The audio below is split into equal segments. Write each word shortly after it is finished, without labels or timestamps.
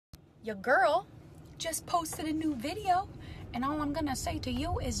Your girl just posted a new video, and all I'm gonna say to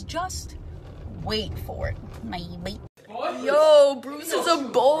you is just wait for it, maybe. Yo, Bruce is a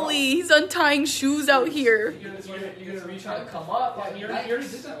bully. He's untying shoes out here. You're gonna reach out and come up. He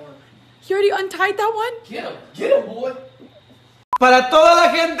already untied that one? Get him, boy. Para toda la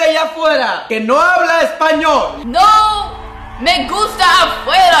gente allá afuera que no habla español. No me gusta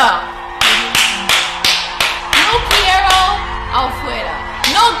afuera. No quiero afuera.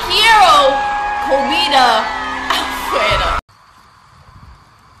 No quiero comida afuera.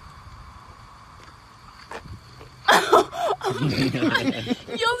 Oh my God.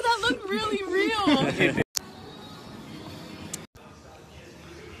 Yo, that looked really real.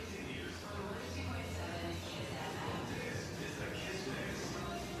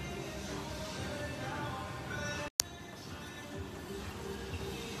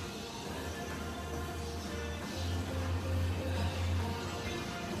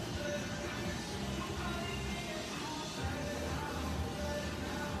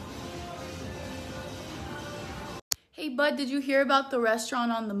 Hey, bud, did you hear about the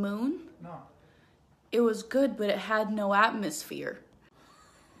restaurant on the moon? No. It was good, but it had no atmosphere.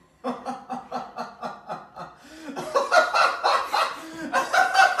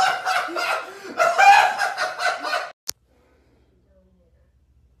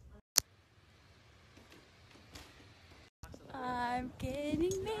 I'm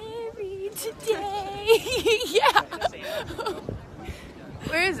getting married today. Yeah.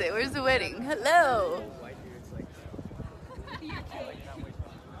 Where is it? Where's the wedding? Hello.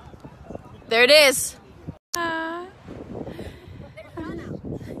 There it is.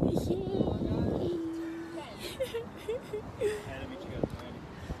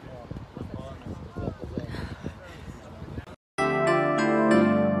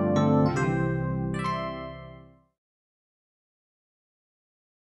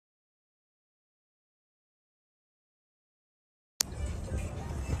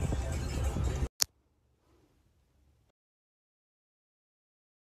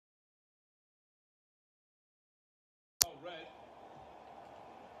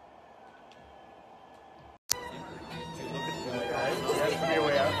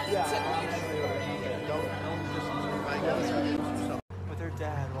 With her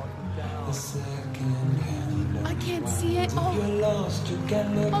dad walking down. I can't see it. Oh, oh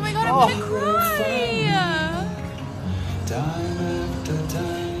my God, I'm gonna cry. Time after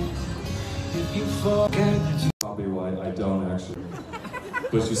time, if you forget. Probably why I don't actually,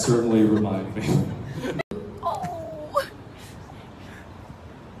 but you certainly remind me. Oh.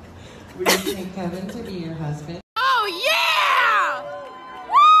 Will you take Kevin to be your husband? Oh yeah!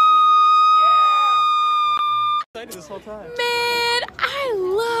 Excited this whole time. Man, I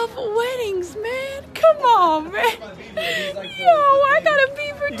love weddings, man. Come on, man. Yo, I got a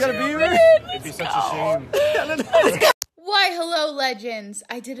beaver too, You got a beaver? man. It'd be such a shame. Why, hello, legends.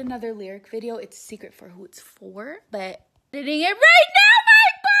 I did another lyric video. It's a secret for who it's for, but editing it right now, my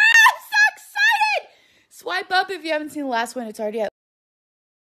bro! I'm so excited! Swipe up if you haven't seen the last one. It's already at